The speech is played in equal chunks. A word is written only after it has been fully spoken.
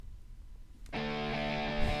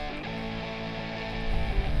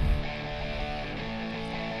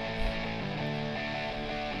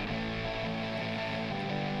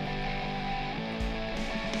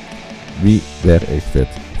Wie werd echt fit?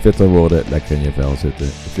 Fitter worden, lekker in je vel zitten.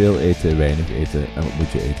 Veel eten, weinig eten. En wat moet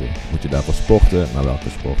je eten? Moet je daarvoor sporten? Maar welke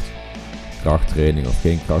sport? Krachttraining of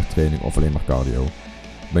geen krachttraining of alleen maar cardio?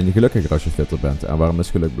 Ben je gelukkiger als je fitter bent? En waarom is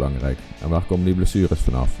geluk belangrijk? En waar komen die blessures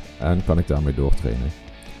vanaf? En kan ik daarmee doortrainen?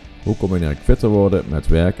 Hoe combineer ik fitter worden met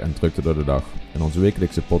werk en drukte door de dag? In onze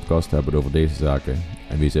wekelijkse podcast hebben we het over deze zaken.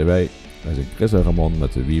 En wie zijn wij? Wij zijn Chris en Ramon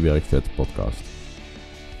met de Wie Werkt Fit podcast.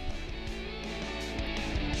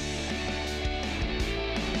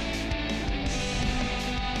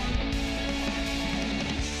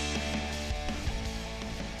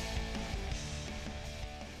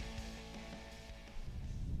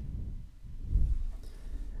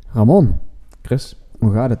 Ramon, Chris?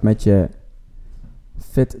 hoe gaat het met je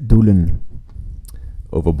fit doelen?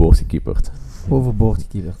 Overboord gekieperd. Overboord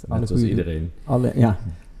gekieperd. Net zoals iedereen.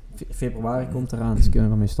 Februari komt eraan, dus kunnen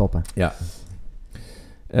we ermee stoppen. Ja.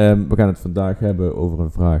 We gaan het vandaag hebben over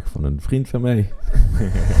een vraag van een vriend van mij.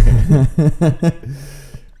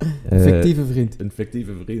 Fictieve vriend. Een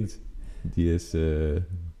fictieve vriend. Die is een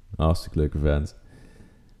hartstikke leuke vent.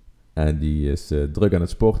 En die is druk aan het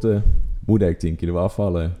sporten. Moet eigenlijk 10 kilo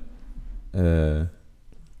afvallen.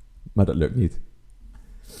 Maar dat lukt niet.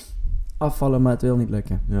 Afvallen, maar het wil niet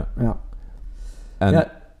lukken. Ja. En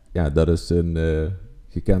ja, dat is een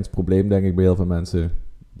gekend probleem, denk ik, bij heel veel mensen.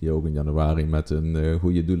 Die ook in januari met een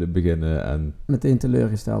goede doelen beginnen. En meteen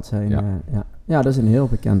teleurgesteld zijn. Ja, dat is een heel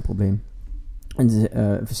bekend probleem. En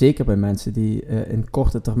zeker bij mensen die in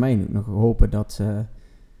korte termijn nog hopen dat ze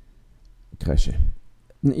crashen.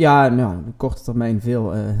 Ja, nou, op korte termijn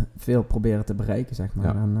veel proberen te bereiken, zeg maar.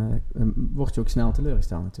 Ja. Dan word je ook snel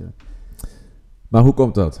teleurgesteld natuurlijk. Maar hoe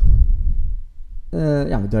komt dat?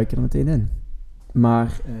 We duiken er meteen in.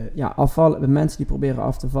 Maar afvallen, mensen die proberen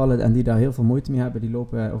af te vallen en die daar heel veel moeite mee hebben, die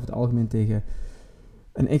lopen over het algemeen tegen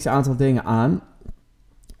een x-aantal dingen aan.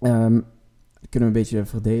 Dat kunnen we een beetje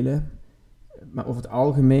verdelen. Maar over het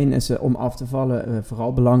algemeen is om af te vallen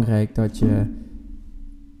vooral belangrijk dat je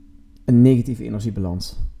een negatieve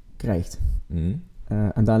energiebalans krijgt. Mm.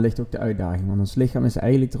 En daar ligt ook de uitdaging. Want ons lichaam is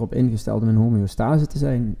eigenlijk erop ingesteld om in homeostase te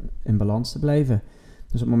zijn, in balans te blijven.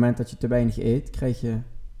 Dus op het moment dat je te weinig eet, krijg je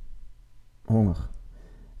honger.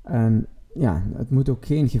 En ja, het moet ook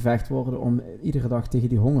geen gevecht worden om iedere dag tegen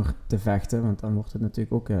die honger te vechten, want dan wordt het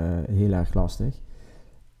natuurlijk ook heel erg lastig.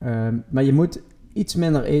 Maar je moet iets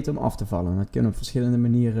minder eten om af te vallen. Dat kunnen we op verschillende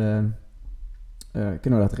manieren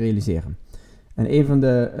kunnen we dat realiseren. En een van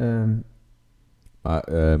de...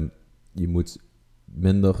 je moet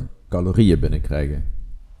minder calorieën binnenkrijgen.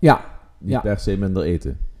 Ja. Niet per se minder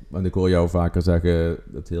eten. Want ik hoor jou vaker zeggen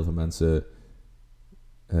dat heel veel mensen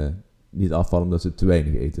niet afvallen omdat ze te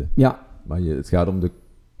weinig eten. Ja. Maar het gaat om de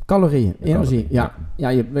calorieën, energie.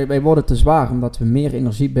 Wij worden te zwaar omdat we meer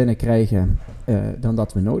energie binnenkrijgen dan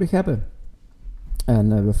dat we nodig hebben.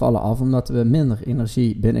 En we vallen af omdat we minder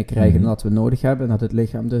energie binnenkrijgen dan dat we nodig hebben. En dat het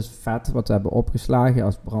lichaam dus vet wat we hebben opgeslagen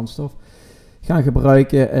als brandstof gaan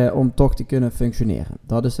gebruiken om toch te kunnen functioneren.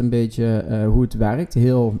 Dat is een beetje hoe het werkt.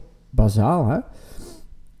 Heel bazaal, hè?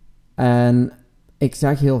 En ik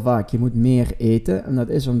zeg heel vaak, je moet meer eten. En dat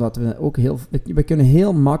is omdat we kunnen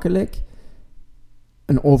heel makkelijk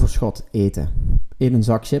een overschot eten. In een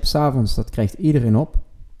zak chips 's avonds, dat krijgt iedereen op.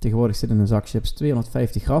 Tegenwoordig zit in een zak chips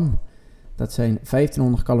 250 gram. Dat zijn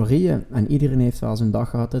 1500 calorieën en iedereen heeft wel eens een dag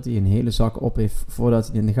gehad dat hij een hele zak op heeft voordat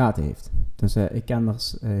hij die in de gaten heeft. Dus ik ken er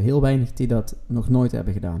heel weinig die dat nog nooit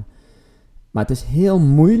hebben gedaan. Maar het is heel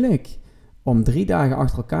moeilijk om 3 dagen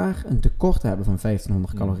achter elkaar een tekort te hebben van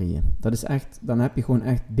 1500 calorieën. Dat is echt, dan heb je gewoon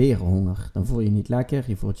echt berenhonger. Dan voel je je niet lekker,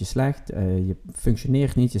 je voelt je slecht, je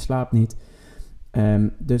functioneert niet, je slaapt niet.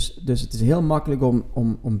 Dus het is heel makkelijk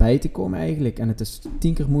om bij te komen eigenlijk en het is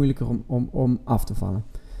 10 keer moeilijker om af te vallen.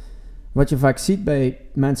 Wat je vaak ziet bij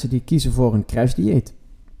mensen die kiezen voor een crashdieet.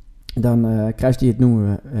 Dan crashdieet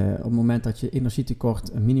noemen we op het moment dat je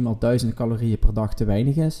energietekort minimaal 1000 calorieën per dag te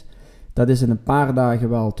weinig is. Dat is in een paar dagen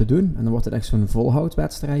wel te doen. En dan wordt het echt zo'n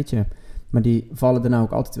volhoudwedstrijdje. Maar die vallen daarna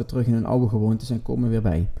ook altijd weer terug in hun oude gewoontes en komen weer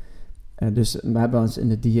bij. Dus we hebben ons in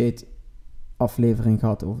de dieetaflevering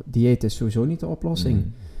gehad over dieet is sowieso niet de oplossing.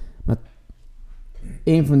 Maar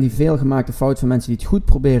een van die veel gemaakte fouten van mensen die het goed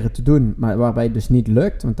proberen te doen, maar waarbij het dus niet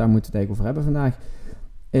lukt, want daar moeten we het eigenlijk over hebben vandaag,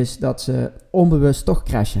 is dat ze onbewust toch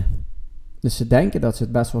crashen. Dus ze denken dat ze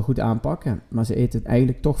het best wel goed aanpakken, maar ze eten het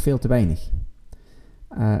eigenlijk toch veel te weinig.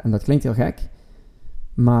 En dat klinkt heel gek,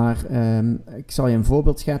 maar ik zal je een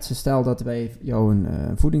voorbeeld schetsen. Stel dat wij jou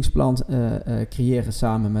een voedingsplan creëren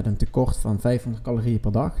samen met een tekort van 500 calorieën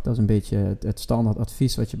per dag. Dat is een beetje het standaard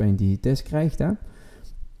advies wat je bij een diëtist krijgt, hè?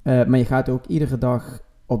 Maar je gaat ook iedere dag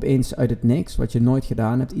opeens uit het niks, wat je nooit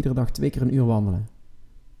gedaan hebt, iedere dag 2 keer een uur wandelen.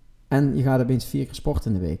 en je gaat opeens 4 keer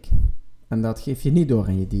sporten in de week. En dat geef je niet door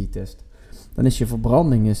aan je diëtist. Dan is je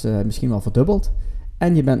verbranding misschien wel verdubbeld.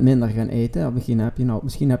 En je bent minder gaan eten.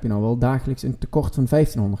 Misschien heb je nou wel dagelijks een tekort van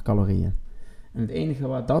 1500 calorieën. En het enige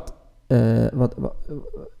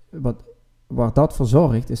waar dat voor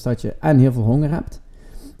zorgt, is dat je en heel veel honger hebt,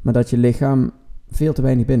 maar dat je lichaam veel te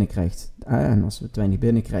weinig binnenkrijgt. En als we te weinig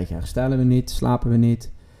binnenkrijgen, herstellen we niet, slapen we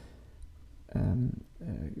niet.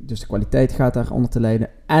 Dus de kwaliteit gaat daaronder te lijden.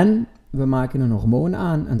 En we maken een hormoon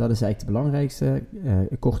aan, en dat is eigenlijk het belangrijkste,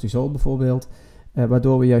 cortisol bijvoorbeeld,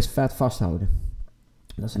 waardoor we juist vet vasthouden.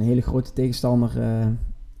 Dat is een hele grote tegenstander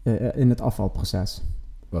in het afvalproces.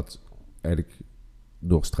 Wat eigenlijk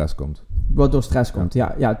door stress komt. Wat door stress komt,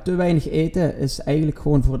 ja. Te weinig eten is eigenlijk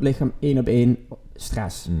gewoon voor het lichaam 1 op 1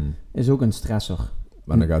 stress. Is ook een stressor.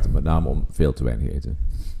 Maar dan gaat het met name om veel te weinig eten.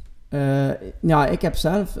 Ik heb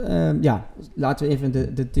zelf, laten we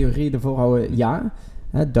even de theorie ervoor houden,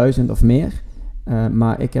 1000 of meer.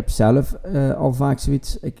 Maar ik heb zelf al vaak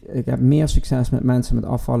zoiets, ik heb meer succes met mensen met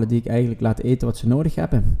afvallen die ik eigenlijk laat eten wat ze nodig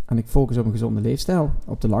hebben. En ik focus op een gezonde leefstijl.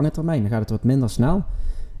 Op de lange termijn, dan gaat het wat minder snel.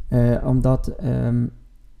 Omdat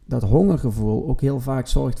dat hongergevoel ook heel vaak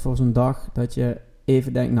zorgt voor zo'n dag dat je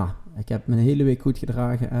even denkt, nou, ik heb me een hele week goed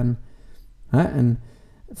gedragen en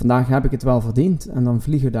vandaag heb ik het wel verdiend. En dan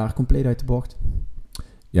vliegen we daar compleet uit de bocht.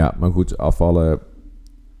 Ja, maar goed, afvallen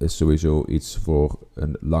is sowieso iets voor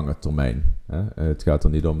een lange termijn. Hè? Het gaat er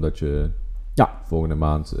niet om dat je volgende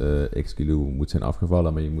maand x kilo moet zijn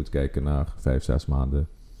afgevallen, maar je moet kijken naar 5-6 maanden.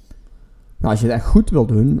 Nou, als je het echt goed wil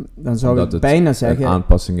doen, dan zou ik bijna zeggen, een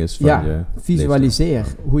aanpassing is van je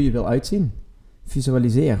visualiseer hoe je wil uitzien.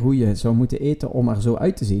 Visualiseer hoe je zou moeten eten om er zo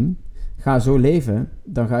uit te zien. Ga zo leven,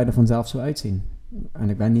 dan ga je er vanzelf zo uitzien. En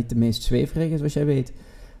ik ben niet de meest zweverige, zoals jij weet.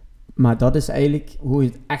 Maar dat is eigenlijk hoe je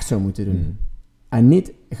het echt zou moeten doen. En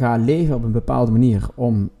niet ga leven op een bepaalde manier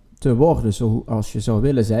om te worden zoals je zou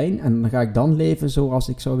willen zijn. En dan ga ik dan leven zoals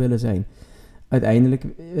ik zou willen zijn. Uiteindelijk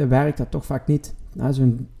werkt dat toch vaak niet.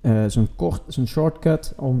 Zo'n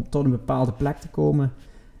shortcut om tot een bepaalde plek te komen,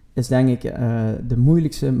 is denk ik de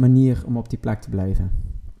moeilijkste manier om op die plek te blijven.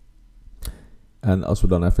 En als we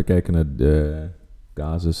dan even kijken naar de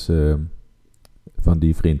casus van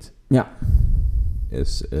die vriend. Ja.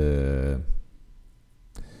 Is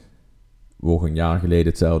woog een jaar geleden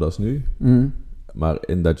hetzelfde als nu. Maar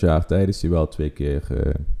in dat jaar tijd is hij wel 2 keer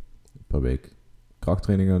per week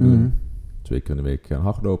krachttraining gaan doen. 2 keer in de week gaan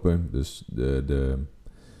hardlopen. Dus de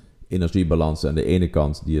energiebalans aan de ene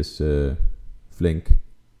kant die is flink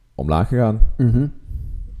omlaag gegaan.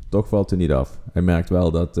 Toch valt hij niet af. Hij merkt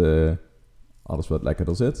wel dat alles wat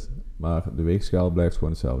lekkerder zit, maar de weegschaal blijft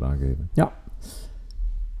gewoon hetzelfde aangeven.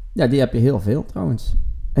 Ja, die heb je heel veel trouwens.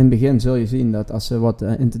 In het begin zul je zien dat als ze wat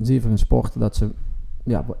intensiever gaan sporten, dat ze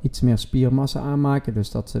iets meer spiermassa aanmaken.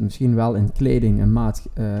 Dus dat ze misschien wel in kleding en maat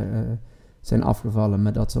zijn afgevallen,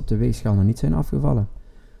 maar dat ze op de weegschaal nog niet zijn afgevallen.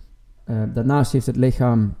 Daarnaast heeft het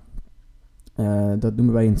lichaam, dat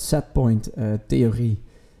noemen wij een setpoint theorie,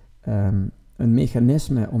 een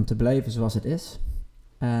mechanisme om te blijven zoals het is.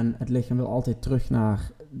 En het lichaam wil altijd terug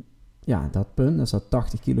naar dat punt, als dat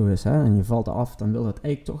 80 kilo is, en je valt af, dan wil dat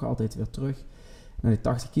eigenlijk toch altijd weer terug naar die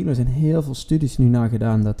 80 kilo. Er zijn heel veel studies nu naar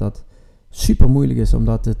gedaan dat super moeilijk is om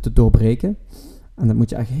dat te doorbreken. En dat moet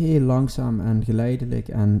je echt heel langzaam en geleidelijk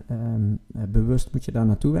en bewust moet je daar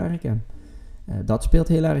naartoe werken. Dat speelt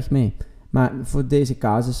heel erg mee. Maar voor deze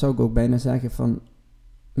casus zou ik ook bijna zeggen van,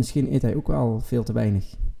 misschien eet hij ook wel veel te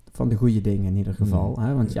weinig van de goede dingen in ieder geval.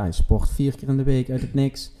 Want je sport 4 keer in de week uit het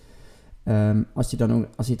niks. Als je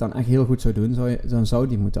het dan echt heel goed zou doen, dan zou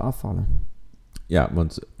die moeten afvallen. Ja,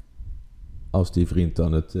 want als die vriend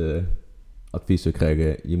dan het advies zou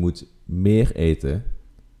krijgen, je moet meer eten.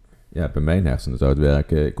 Ja, bij mijn hersenen zou het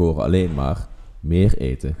werken, ik hoor alleen maar meer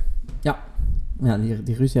eten. Ja,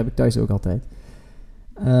 die ruzie heb ik thuis ook altijd.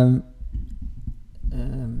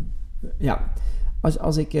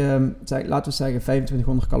 Als ik, laten we zeggen,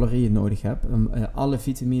 2500 calorieën nodig heb om alle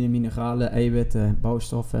vitamine, mineralen, eiwitten,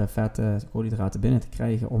 bouwstoffen, vetten, koolhydraten binnen te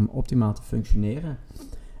krijgen om optimaal te functioneren,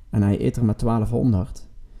 en hij eet er maar 1200,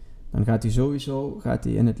 dan gaat hij sowieso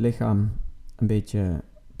in het lichaam een beetje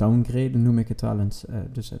downgraden, noem ik het wel eens.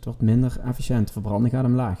 Dus het wordt minder efficiënt, verbranding gaat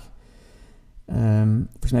omlaag.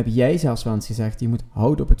 Volgens mij heb jij zelfs wel eens gezegd, je moet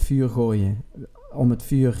hout op het vuur gooien om het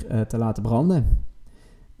vuur te laten branden.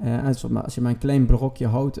 Als je maar een klein blokje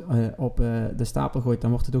hout op de stapel gooit, dan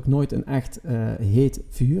wordt het ook nooit een echt heet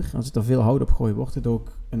vuur. Als ik er veel hout op gooi, wordt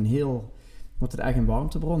het echt een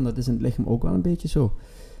warmtebron. Dat is in het lichaam ook wel een beetje zo.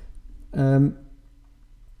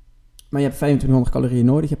 Maar je hebt 2500 calorieën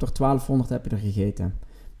nodig, je hebt er 1200 heb je er gegeten.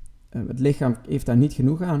 Het lichaam heeft daar niet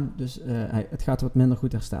genoeg aan, dus het gaat wat minder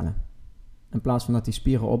goed herstellen. In plaats van dat die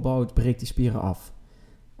spieren opbouwt, breekt die spieren af.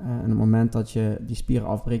 En op het moment dat je die spieren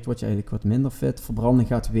afbreekt, word je eigenlijk wat minder fit. Verbranding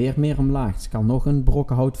gaat weer meer omlaag. Dus kan nog een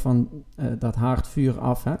brokken hout van dat haardvuur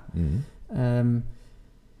af. Hè?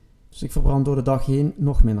 Dus ik verbrand door de dag heen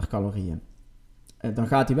nog minder calorieën. Dan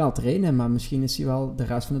gaat hij wel trainen, maar misschien is hij wel de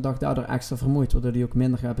rest van de dag daardoor extra vermoeid, waardoor hij ook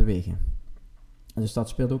minder gaat bewegen. Dus dat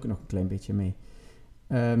speelt ook nog een klein beetje mee.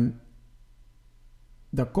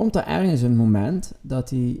 Dan komt er ergens een moment dat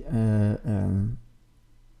hij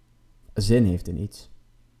zin heeft in iets.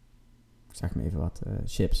 Ik zeg maar even wat,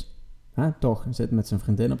 chips. Toch, hij zit met zijn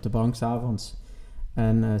vriendin op de bank 's avonds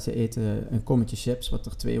en ze eten een kommetje chips, wat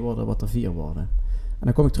er 2 worden, wat er 4 worden. En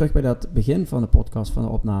dan kom ik terug bij dat begin van de podcast, van de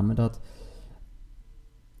opname, dat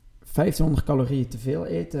 1500 calorieën te veel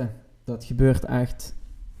eten, dat gebeurt echt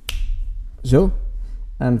zo.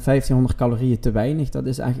 En 1500 calorieën te weinig, dat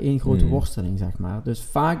is echt één grote worsteling, zeg maar. Dus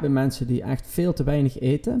vaak bij mensen die echt veel te weinig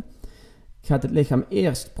eten, gaat het lichaam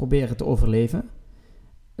eerst proberen te overleven.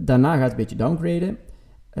 Daarna gaat het een beetje downgraden.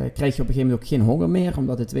 Krijg je op een gegeven moment ook geen honger meer,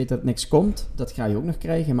 omdat het weet dat niks komt. Dat ga je ook nog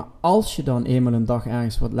krijgen. Maar als je dan eenmaal een dag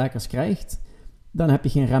ergens wat lekkers krijgt, dan heb je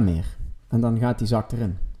geen rem meer. En dan gaat die zak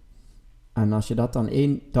erin. En als je dat dan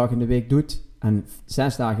 1 dag in de week doet, en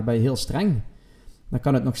 6 dagen ben je heel streng, dan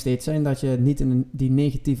kan het nog steeds zijn dat je niet in die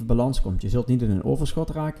negatieve balans komt. Je zult niet in een overschot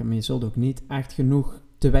raken, maar je zult ook niet echt genoeg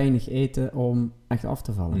te weinig eten om echt af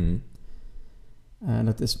te vallen. En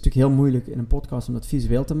dat is natuurlijk heel moeilijk in een podcast om dat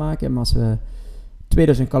visueel te maken. Maar als we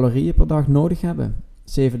 2000 calorieën per dag nodig hebben,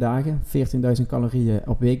 7 dagen, 14.000 calorieën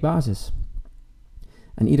op weekbasis.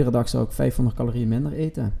 En iedere dag zou ik 500 calorieën minder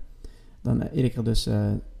eten. Dan eet ik er dus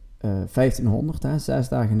 1500, 6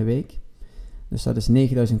 dagen in de week. Dus dat is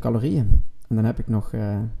 9000 calorieën. En dan heb ik nog,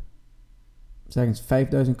 zeg eens,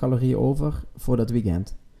 5000 calorieën over voor dat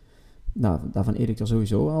weekend. Nou, daarvan eet ik er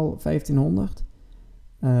sowieso al 1500.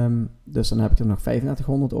 Dus dan heb ik er nog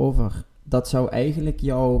 3500 over. Dat zou eigenlijk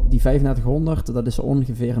die 3500, dat is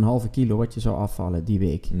ongeveer een halve kilo wat je zou afvallen die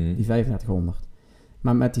week. Die 3500.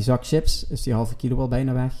 Maar met die zak chips is die halve kilo wel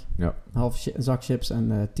bijna weg. Ja. Een halve zak chips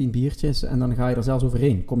en 10 biertjes. En dan ga je er zelfs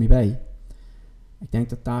overheen. Kom je bij. Ik denk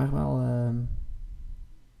dat daar wel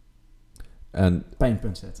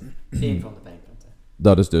pijnpunt zit. Eén van de pijnpunten.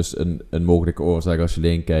 Dat is dus een mogelijke oorzaak als je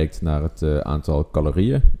alleen kijkt naar het aantal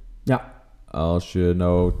calorieën. Ja. Als je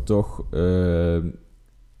nou toch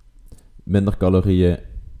minder calorieën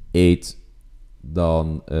eet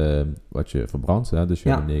dan wat je verbrandt, hè? Dus je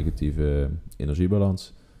hebt een negatieve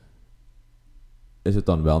energiebalans, is het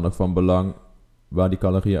dan wel nog van belang waar die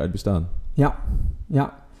calorieën uit bestaan?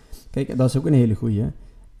 Ja. Kijk, dat is ook een hele goeie.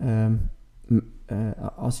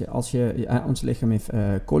 Ons lichaam heeft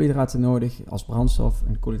koolhydraten nodig als brandstof.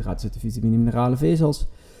 En koolhydraten zitten vitamine, mineralen, vezels.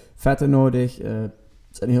 Vetten nodig,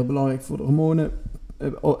 zijn heel belangrijk voor de hormonen,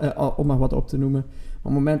 om maar wat op te noemen. Maar op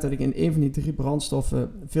het moment dat ik in een van die 3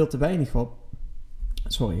 brandstoffen veel te weinig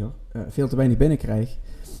binnenkrijg,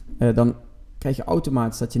 dan krijg je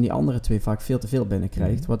automatisch dat je in die andere 2 vaak veel te veel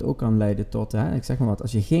binnenkrijgt. Wat ook kan leiden tot, ik zeg maar wat,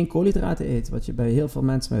 als je geen koolhydraten eet, wat je bij heel veel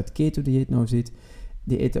mensen met het keto-dieet nou ziet,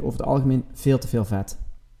 die eten over het algemeen veel te veel vet.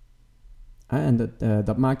 En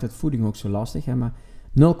dat maakt het voeding ook zo lastig. Maar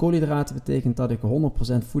 0 koolhydraten betekent dat ik 100%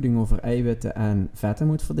 voeding over eiwitten en vetten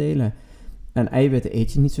moet verdelen. En eiwitten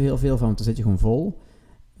eet je niet zo heel veel van, want dan zit je gewoon vol.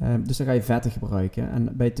 Dus dan ga je vetten gebruiken.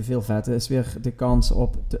 En bij te veel vetten is weer de kans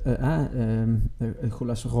op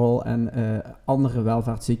cholesterol en andere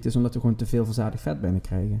welvaartsziektes, omdat we gewoon te veel verzadigd vet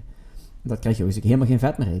binnenkrijgen. Dat krijg je ook als ik helemaal geen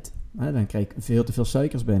vet meer eet. Dan krijg ik veel te veel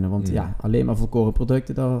suikers binnen. Want alleen maar volkoren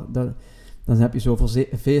producten, dan heb je zoveel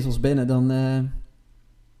vezels binnen, dan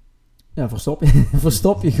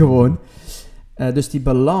verstop je gewoon. Dus die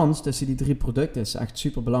balans tussen die 3 producten is echt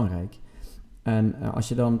super belangrijk. En als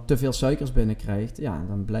je dan te veel suikers binnenkrijgt,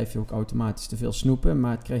 dan blijf je ook automatisch te veel snoepen.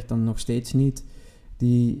 Maar het krijgt dan nog steeds niet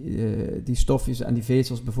die stofjes en die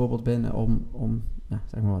vezels bijvoorbeeld binnen om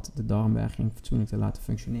zeg maar wat, de darmwerking fatsoenlijk te laten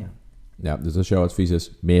functioneren. Ja, dus als jouw advies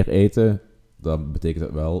is meer eten, dan betekent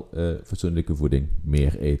dat wel fatsoenlijke voeding.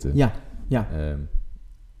 Meer eten. Ja.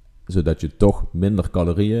 Zodat je toch minder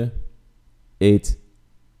calorieën eet.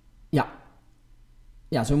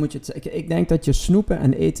 Ja, zo moet je het zeggen. Ik denk dat je snoepen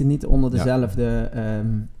en eten niet onder dezelfde,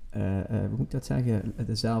 hoe moet ik dat zeggen,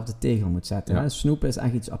 dezelfde tegel moet zetten. Ja. Snoepen is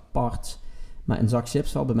echt iets aparts. Maar een zak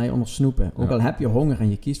chips valt bij mij onder snoepen. Ook al heb je honger en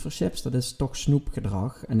je kiest voor chips, dat is toch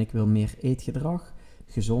snoepgedrag. En ik wil meer eetgedrag,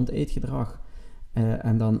 gezond eetgedrag.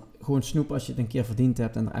 En dan gewoon snoepen als je het een keer verdiend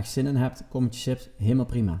hebt en er echt zin in hebt. Kommetje chips, helemaal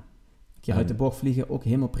prima. Een keer uit de bocht vliegen, ook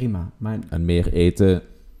helemaal prima. Maar en meer eten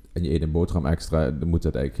en je eet een boterham extra, dan moet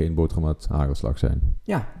het eigenlijk geen boterham met hagelslag zijn.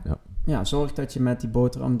 Ja, zorg dat je met die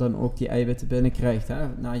boterham dan ook die eiwitten binnenkrijgt, hè,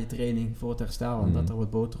 na je training voor het herstel. En dat er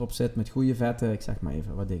wat boter op zit met goede vetten, ik zeg maar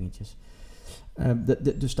even wat dingetjes.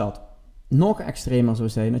 Dus dat. Nog extremer zou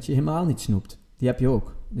zijn dat je helemaal niet snoept. Die heb je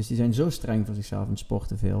ook. Dus die zijn zo streng voor zichzelf en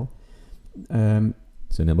sporten veel. Het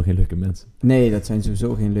zijn helemaal geen leuke mensen. Nee, dat zijn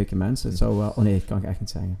sowieso geen leuke mensen. Het zou wel... Oh nee, dat kan ik echt niet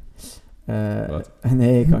zeggen. Wat?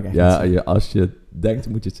 Nee, kan ik echt niet zeggen. Ja, als je denkt,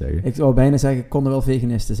 moet je het zeggen. Ik zou bijna zeggen, konden wel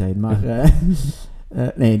veganisten zijn, maar...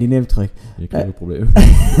 nee, die neem ik terug. Je krijgt een probleem.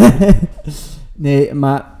 Nee,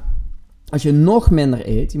 maar als je nog minder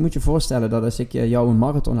eet... Je moet je voorstellen dat als ik jou een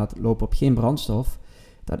marathon laat lopen op geen brandstof...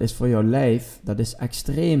 Dat is voor jouw lijf, dat is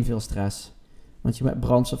extreem veel stress. Want je hebt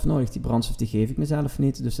brandstof nodig. Die brandstof die geef ik mezelf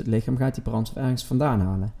niet. Dus het lichaam gaat die brandstof ergens vandaan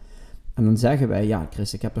halen. En dan zeggen wij, ja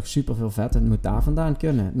Chris, ik heb nog superveel vet en het moet daar vandaan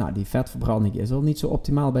kunnen. Nou, die vetverbranding is al niet zo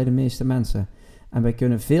optimaal bij de meeste mensen. En wij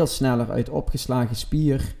kunnen veel sneller uit opgeslagen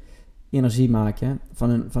spier energie maken.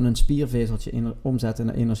 Van een spiervezeltje omzetten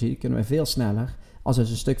naar energie. Kunnen wij veel sneller als uit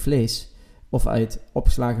een stuk vlees of uit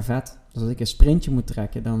opgeslagen vet. Dus als ik een sprintje moet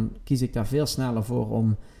trekken, dan kies ik daar veel sneller voor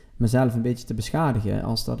om mezelf een beetje te beschadigen,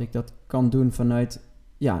 als dat ik dat kan doen vanuit,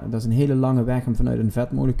 dat is een hele lange weg om vanuit een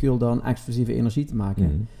vetmolecuul dan explosieve energie te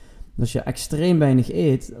maken. Dus als je extreem weinig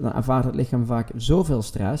eet, dan ervaart het lichaam vaak zoveel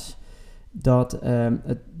stress, dat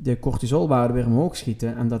de cortisolwaarden weer omhoog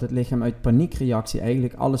schieten en dat het lichaam uit paniekreactie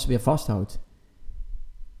eigenlijk alles weer vasthoudt.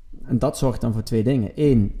 En dat zorgt dan voor twee dingen.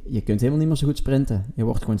 1, je kunt helemaal niet meer zo goed sprinten. Je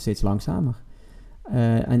wordt gewoon steeds langzamer.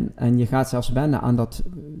 En je gaat zelfs wennen aan dat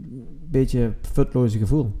beetje futloze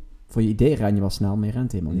gevoel. Voor je idee ren je wel snel, maar je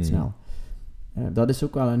rent helemaal niet snel. Dat is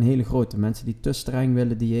ook wel een hele grote. Mensen die te streng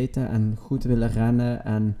willen diëten en goed willen rennen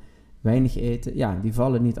en weinig eten, die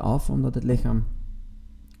vallen niet af omdat het lichaam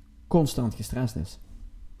constant gestrest is.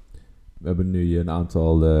 We hebben nu een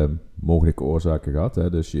aantal mogelijke oorzaken gehad. Hè?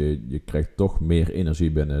 Dus je krijgt toch meer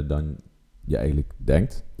energie binnen dan je eigenlijk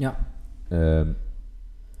denkt. Ja.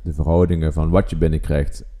 De verhoudingen van wat je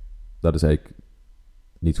binnenkrijgt, dat is eigenlijk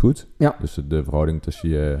niet goed. Ja. Dus de verhouding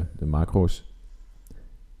tussen de macro's.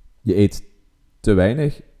 Je eet te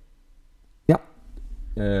weinig. Ja.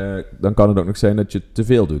 Dan kan het ook nog zijn dat je te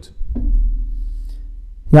veel doet.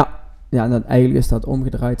 Ja, dan eigenlijk is dat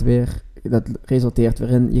omgedraaid weer. Dat resulteert weer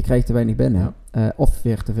in, je krijgt te weinig binnen. Ja. Of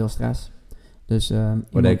weer te veel stress. Dus,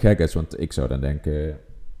 wat eigenlijk gek is, want ik zou dan denken...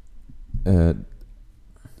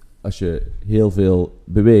 als je heel veel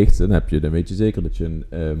beweegt, dan weet je zeker dat je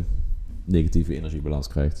een negatieve energiebalans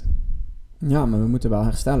krijgt. Ja, maar we moeten wel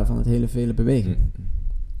herstellen van het hele vele bewegen.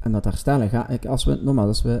 En dat herstellen,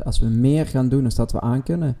 als we meer gaan doen dan dat we aan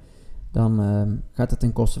kunnen, dan gaat het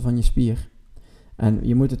ten koste van je spier. En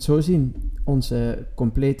je moet het zo zien, onze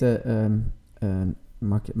complete,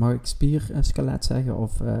 mag ik spierskelet zeggen,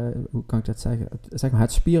 of hoe kan ik dat zeggen? Zeg maar,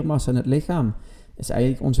 het spiermassa in het lichaam is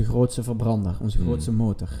eigenlijk onze grootste verbrander, onze grootste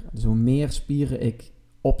motor. Dus hoe meer spieren ik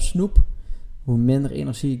opsnoep, hoe minder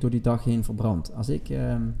energie ik door die dag heen verbrand. Als ik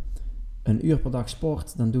een uur per dag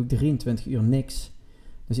sport, dan doe ik 23 uur niks.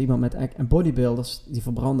 Dus iemand met bodybuilders, die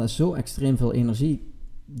verbranden zo extreem veel energie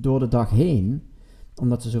door de dag heen,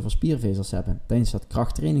 omdat ze zoveel spiervezels hebben. Tijdens dat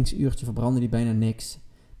krachttrainingsuurtje verbranden die bijna niks.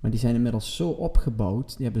 Maar die zijn inmiddels zo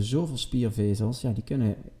opgebouwd, die hebben zoveel spiervezels, die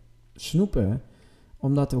kunnen snoepen,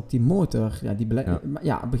 omdat ook die motor, op een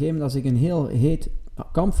gegeven moment als ik een heel heet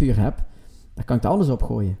kampvuur heb, dan kan ik er alles op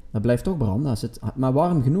gooien. Dat blijft toch branden. Als het maar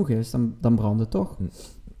warm genoeg is, dan brandt het toch.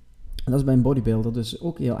 En dat is bij een bodybuilder dus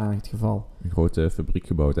ook heel erg het geval. Een grote fabriek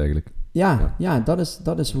gebouwd eigenlijk. Ja,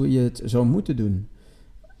 dat is hoe je het zou moeten doen.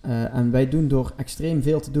 En wij doen door extreem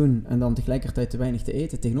veel te doen en dan tegelijkertijd te weinig te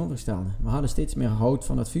eten tegenovergestelde. We halen steeds meer hout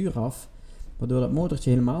van het vuur af, waardoor dat motortje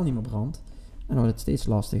helemaal niet meer brandt. En dan wordt het steeds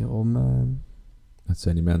lastiger om... Het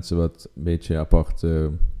zijn die mensen wat een beetje apart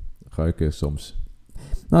ruiken soms.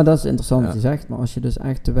 Nou, dat is interessant wat je zegt. Maar als je dus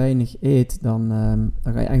echt te weinig eet, dan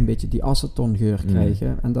ga je echt een beetje die acetongeur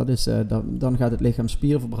krijgen. En dat is, dan gaat het lichaam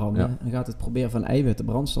spier verbranden. Ja. En gaat het proberen van eiwitten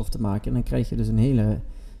brandstof te maken. En dan krijg je dus een hele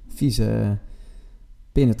vieze,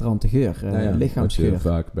 penetrante geur, lichaamsgeur. Wat je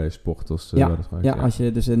vaak bij sporters als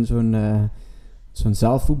je dus in zo'n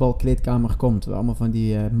zaalvoetbalkleedkamer komt, waar allemaal van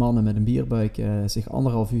die mannen met een bierbuik zich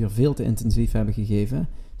 1,5 uur veel te intensief hebben gegeven,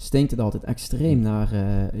 stinkt het altijd extreem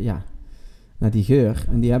naar die geur.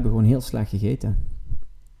 En die hebben gewoon heel slecht gegeten.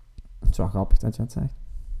 Het is wel grappig dat je dat zegt.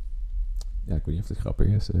 Ja, ik weet niet of het grappig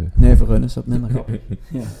is. Nee, voor hun is dat minder grappig.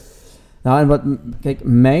 Ja. Nou, kijk,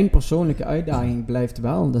 mijn persoonlijke uitdaging blijft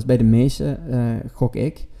wel, dat is bij de meeste, gok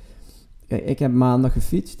ik. Ik heb maandag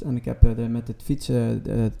gefietst en ik heb met het fietsen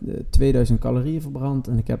 2000 calorieën verbrand.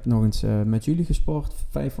 En ik heb nog eens met jullie gesport,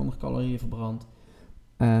 500 calorieën verbrand.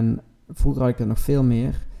 En vroeger had ik er nog veel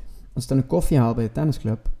meer. Als ik dan een koffie haal bij de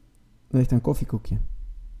tennisclub, ligt een koffiekoekje.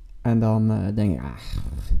 En dan denk ik,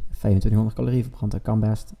 2500 calorieën verbrand, dat kan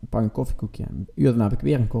best. Dan pak ik een koffiekoekje. Een uur daarna heb ik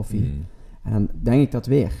weer een koffie. En dan denk ik dat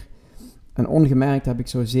weer. En ongemerkt heb ik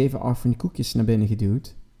zo 7, 8 van die koekjes naar binnen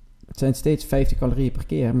geduwd. Het zijn steeds 50 calorieën per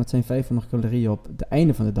keer, maar het zijn 500 calorieën op het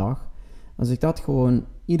einde van de dag. Als ik dat gewoon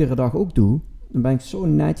iedere dag ook doe, dan ben ik zo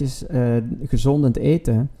netjes gezond aan het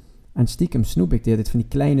eten. En stiekem snoep ik dit van die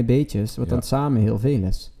kleine beetjes, wat dan samen heel veel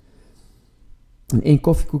is. En 1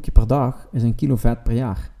 koffiekoekje per dag is 1 kilo vet per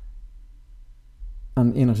jaar.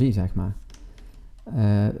 Aan energie, zeg maar.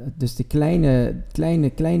 Dus die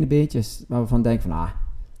kleine beetjes waar we van denken van,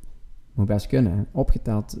 moet best kunnen.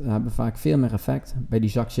 Opgeteld hebben vaak veel meer effect. Bij die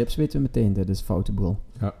zak chips weten we meteen, dit is een foute boel.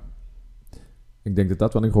 Ja. Ik denk dat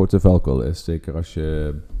dat wel een grote valkuil is. Zeker als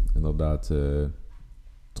je inderdaad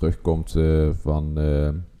terugkomt van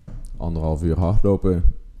 1,5 uur hardlopen.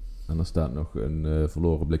 En er staat nog een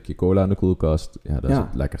verloren blikje cola in de koelkast. Ja, dat is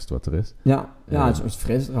het lekkerste wat er is. Ja, het is een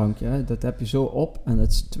frisdrankje. Dat heb je zo op en dat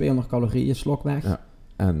is 200 calorieën, slok weg.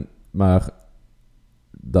 Ja, maar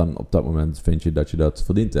dan op dat moment vind je dat je dat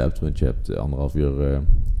verdiend hebt. Want je hebt 1,5 uur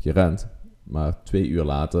gerend. Maar 2 uur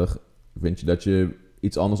later vind je dat je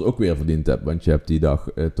iets anders ook weer verdiend hebt. Want je hebt die dag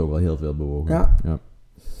toch wel heel veel bewogen. Ja.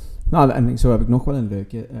 Nou, en zo heb ik nog wel een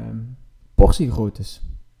leuke portiegroottes.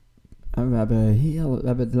 En we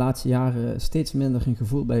hebben de laatste jaren steeds minder een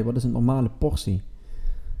gevoel bij wat is een normale portie.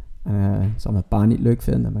 Het zal mijn pa niet leuk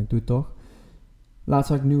vinden, maar ik doe het toch. Laatst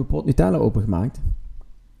had ik een nieuwe pot Nutella opengemaakt.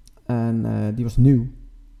 En die was nieuw.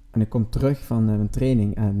 En ik kom terug van een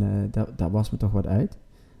training en daar was me toch wat uit.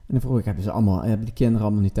 En dan vroeg ik, hebben die kinderen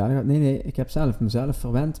allemaal Nutella gehad? Nee, ik heb mezelf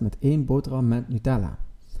verwend met 1 boterham met Nutella.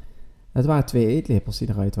 Het waren 2 eetlepels die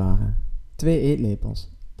eruit waren. 2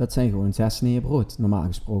 eetlepels. Dat zijn gewoon 6 sneeën brood, normaal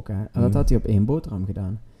gesproken. Hè? En dat had hij op 1 boterham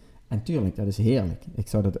gedaan. En tuurlijk, dat is heerlijk. Ik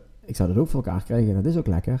zou dat ook voor elkaar krijgen, dat is ook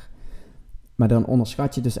lekker. Maar dan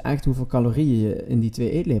onderschat je dus echt hoeveel calorieën in die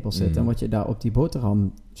 2 eetlepels zitten. En wat je daar op die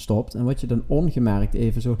boterham stopt. En wat je dan ongemerkt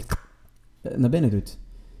even zo naar binnen doet.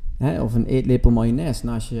 Hè? Of een eetlepel mayonaise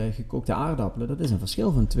naast je gekookte aardappelen. Dat is een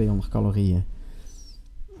verschil van 200 calorieën.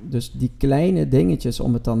 Dus die kleine dingetjes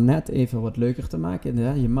om het dan net even wat leuker te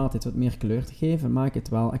maken. Je maaltijd wat meer kleur te geven. Maakt het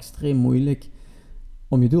wel extreem moeilijk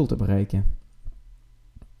om je doel te bereiken.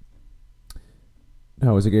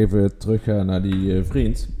 Nou, als ik even terug ga naar die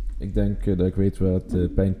vriend. Ik denk dat ik weet waar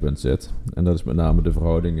het pijnpunt zit. En dat is met name de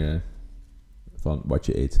verhouding van wat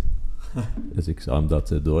je eet. Dus ik zal hem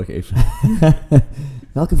dat doorgeven.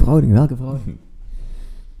 Welke verhouding?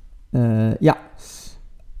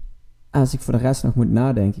 Als ik voor de rest nog moet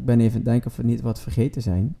nadenken. Ik ben even aan het denken of we niet wat vergeten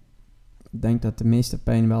zijn. Ik denk dat de meeste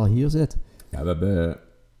pijn wel hier zit. Ja, we hebben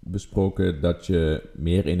besproken dat je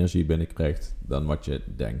meer energie binnenkrijgt dan wat je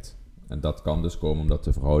denkt. En dat kan dus komen omdat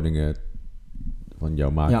de verhoudingen van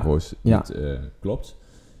jouw macro's niet klopt.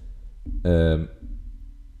 We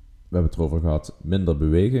hebben het erover gehad, minder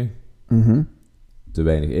bewegen. Mm-hmm. Te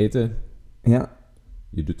weinig eten. Ja.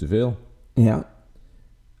 Je doet te veel. Ja.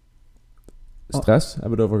 Stress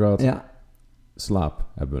hebben we het over gehad. Ja. Slaap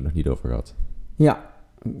hebben we nog niet over gehad. Ja,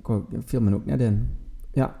 viel me ook net in.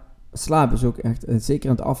 Ja, slaap is ook echt, zeker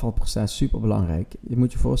in het afvalproces, super belangrijk. Je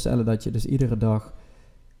moet je voorstellen dat je dus iedere dag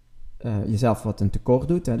jezelf wat een tekort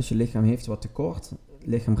doet. Hè? Dus je lichaam heeft wat tekort. Het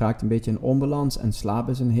lichaam raakt een beetje in onbalans. En slaap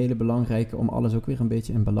is een hele belangrijke om alles ook weer een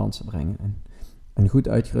beetje in balans te brengen. En een goed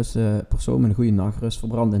uitgeruste persoon met een goede nachtrust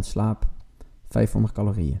verbrandt in slaap 500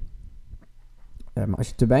 calorieën. Maar als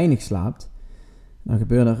je te weinig slaapt, dan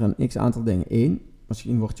gebeuren er een x-aantal dingen. 1,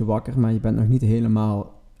 misschien word je wakker, maar je bent nog niet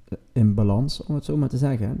helemaal in balans, om het zo maar te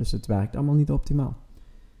zeggen. Dus het werkt allemaal niet optimaal.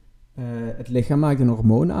 Het lichaam maakt een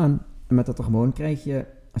hormoon aan. En met dat hormoon krijg je,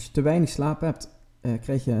 als je te weinig slaap hebt,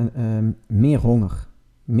 krijg je meer honger.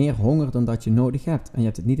 Meer honger dan dat je nodig hebt. En je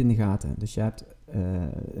hebt het niet in de gaten. Dus je hebt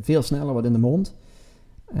veel sneller wat in de mond.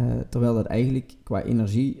 Terwijl dat eigenlijk qua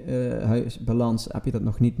energiebalans heb je dat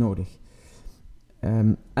nog niet nodig.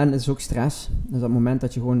 En het is ook stress. Dus op het moment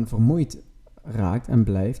dat je gewoon vermoeid raakt en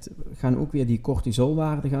blijft, gaan ook weer die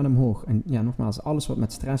cortisolwaarden gaan omhoog. En ja, nogmaals, alles wat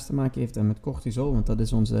met stress te maken heeft en met cortisol, want dat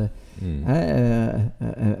is onze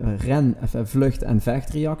vlucht- en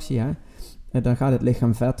vechtreactie, dan gaat het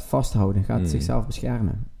lichaam vet vasthouden, gaat het zichzelf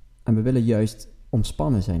beschermen. En we willen juist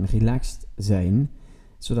ontspannen zijn, relaxed zijn,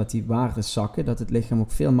 zodat die waarden zakken, dat het lichaam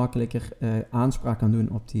ook veel makkelijker aanspraak kan doen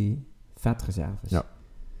op die vetreserves. Ja.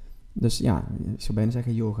 Dus ja, ik zou bijna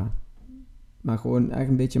zeggen yoga. Maar gewoon echt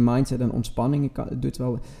een beetje mindset en ontspanning. Het doet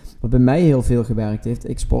wel. Wat bij mij heel veel gewerkt heeft.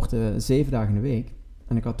 Ik sportte 7 dagen in de week.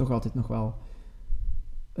 En ik had toch altijd nog wel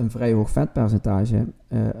een vrij hoog vetpercentage.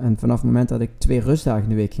 En vanaf het moment dat ik 2 rustdagen in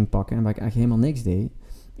de week ging pakken. En waar ik echt helemaal niks deed.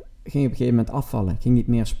 ging op een gegeven moment afvallen. Ik ging niet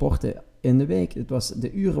meer sporten in de week.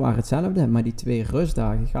 De uren waren hetzelfde, maar die 2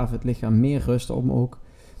 rustdagen gaven het lichaam meer rust om ook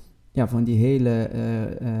van die hele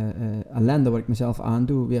ellende wat ik mezelf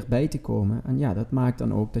aandoe weer bij te komen. En ja, dat maakt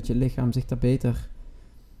dan ook dat je lichaam zich daar beter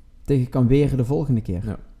tegen kan weren de volgende keer.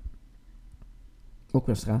 Ja. Ook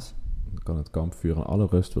weer stress. Dan kan het kampvuur en alle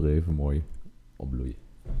rust weer even mooi opbloeien.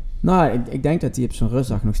 Nou, ik denk dat die op zo'n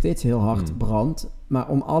rustdag nog steeds heel hard brandt. Maar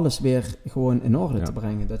om alles weer gewoon in orde te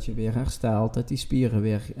brengen. Dat je weer herstelt, dat die spieren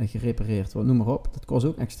weer gerepareerd worden. Noem maar op. Dat kost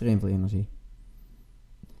ook extreem veel energie.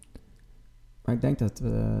 Maar ik denk dat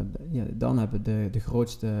we dan hebben de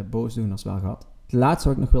grootste boosdoeners wel gehad. Het laatste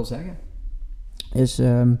wat ik nog wil zeggen is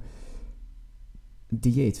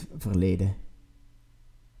dieetverleden.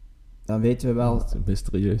 Dan weten we wel... Dat is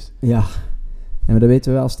mysterieus. Ja, maar daar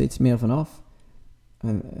weten we wel steeds meer vanaf.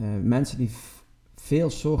 Mensen die veel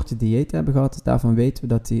soorten dieet hebben gehad, daarvan weten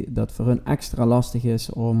we dat voor hun extra lastig is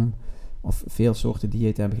of veel soorten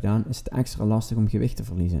dieet hebben gedaan, is het extra lastig om gewicht te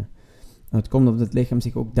verliezen. En het komt omdat het lichaam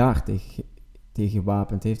zich ook daar tegen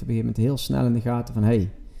wapent. Heeft op een gegeven moment heel snel in de gaten van, er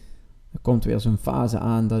komt weer zo'n fase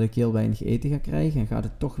aan dat ik heel weinig eten ga krijgen en gaat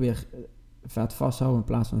het toch weer vet vasthouden in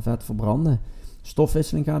plaats van vet verbranden.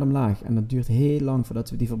 Stofwisseling gaat omlaag en dat duurt heel lang voordat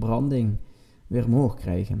we die verbranding weer omhoog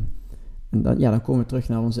krijgen. En dan komen we terug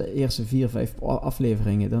naar onze eerste 4-5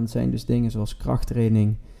 afleveringen. Dan zijn dus dingen zoals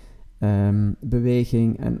krachttraining,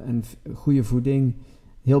 beweging en goede voeding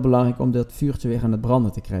heel belangrijk om dat vuurtje weer aan het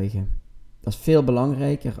branden te krijgen. Dat is veel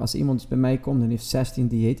belangrijker. Als iemand bij mij komt en heeft 16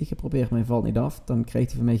 diëten geprobeerd, maar hij valt niet af, dan krijgt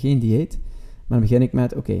hij van mij geen dieet. Maar dan begin ik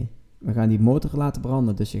met, oké, we gaan die motor laten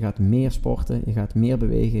branden. Dus je gaat meer sporten, je gaat meer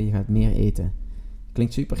bewegen, je gaat meer eten.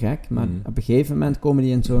 Klinkt super gek, maar op een gegeven moment komen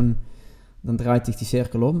die in dan draait zich die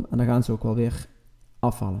cirkel om en dan gaan ze ook wel weer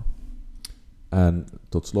afvallen. En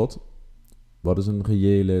tot slot, wat is een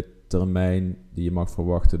reële termijn die je mag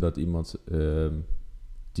verwachten dat iemand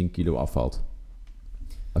 10 kilo afvalt?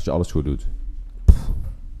 Als je alles goed doet.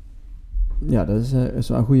 Ja, dat is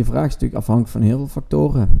wel een goede vraag. Het is natuurlijk afhankelijk van heel veel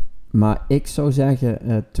factoren. Maar ik zou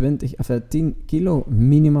zeggen 10 kilo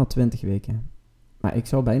minimaal 20 weken. Maar ik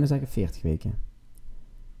zou bijna zeggen 40 weken.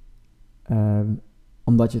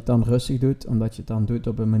 Omdat je het dan rustig doet, omdat je het dan doet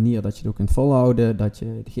op een manier dat je het ook kunt volhouden, dat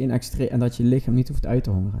je geen en dat je lichaam niet hoeft uit te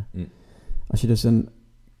hongeren. Als je dus een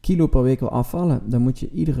kilo per week wil afvallen, dan moet je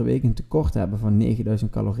iedere week een tekort hebben van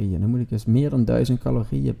 9000 calorieën. Dan moet ik dus meer dan 1000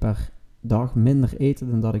 calorieën per dag minder eten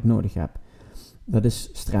dan dat ik nodig heb. Dat is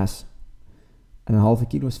stress. En een halve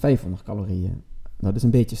kilo is 500 calorieën. Dat is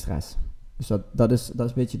een beetje stress. Dus dat is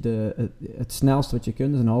een beetje het snelste wat je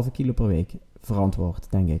kunt, is een halve kilo per week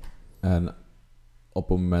verantwoord, denk ik. En op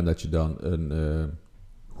het moment dat je dan een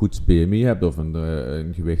goed BMI hebt of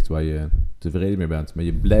een gewicht waar je tevreden mee bent, maar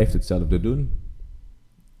je blijft hetzelfde doen,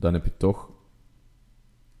 dan heb je toch,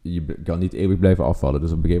 je kan niet eeuwig blijven afvallen.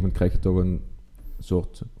 Dus op een gegeven moment krijg je toch een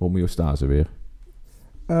soort homeostase weer.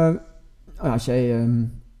 Als jij,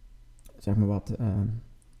 zeg maar wat,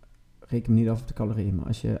 reken me niet af op de calorieën, maar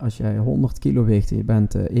als jij 100 kilo weegt en je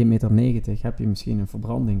bent 1,90 meter, heb je misschien een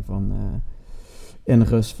verbranding van in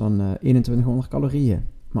rust van 2100 calorieën.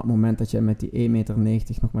 Maar op het moment dat je met die 1,90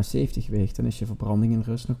 meter nog maar 70 weegt, dan is je verbranding in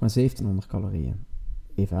rust nog maar 1700 calorieën.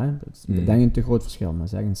 Even, hè? Dat is denk ik een te groot verschil, maar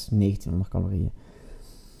zeg eens 1900 calorieën.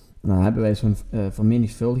 En dan hebben wij zo'n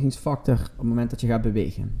vermenigvuldigingsfactor op het moment dat je gaat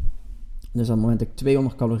bewegen. Dus op het moment dat ik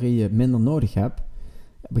 200 calorieën minder nodig heb,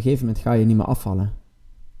 op een gegeven moment ga je niet meer afvallen.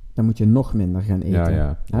 Dan moet je nog minder gaan eten.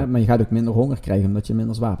 Ja. Hè? Maar je gaat ook minder honger krijgen, omdat je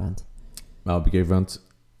minder zwaar bent. Maar op een gegeven moment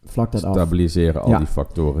vlak dat stabiliseren al die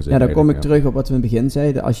factoren. Ja, dan kom ik terug op wat we in het begin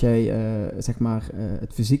zeiden. Als jij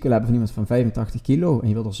het fysiek wil hebben van iemand van 85 kilo en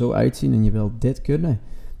je wil er zo uitzien en je wil dit kunnen.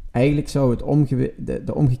 Eigenlijk zou het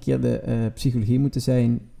de omgekeerde psychologie moeten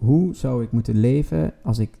zijn. Hoe zou ik moeten leven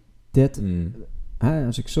als ik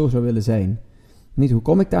als ik zo zou willen zijn? Niet hoe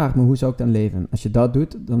kom ik daar, maar hoe zou ik dan leven? Als je dat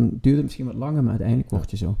doet, dan duurt het misschien wat langer, maar uiteindelijk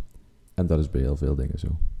word je zo. En dat is bij heel veel dingen zo.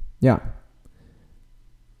 Ja.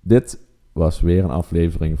 Dit was weer een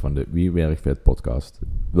aflevering van de Wie Werkt Fit podcast.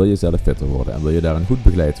 Wil je zelf fitter worden en wil je daarin goed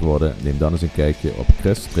begeleid worden? Neem dan eens een kijkje op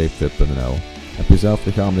chris-fit.nl. Heb je zelf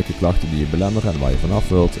lichamelijke klachten die je belemmeren en waar je vanaf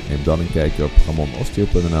wilt? Neem dan een kijkje op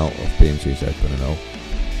ramonosteo.nl of pmcz.nl.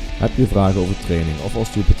 Heb je vragen over training of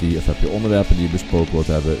osteopathie of heb je onderwerpen die je besproken wilt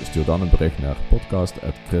hebben? Stuur dan een bericht naar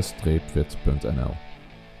podcast@chris-fit.nl.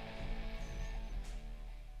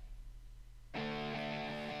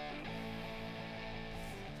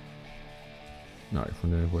 Nou, ik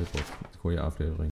vond het een goede aflevering.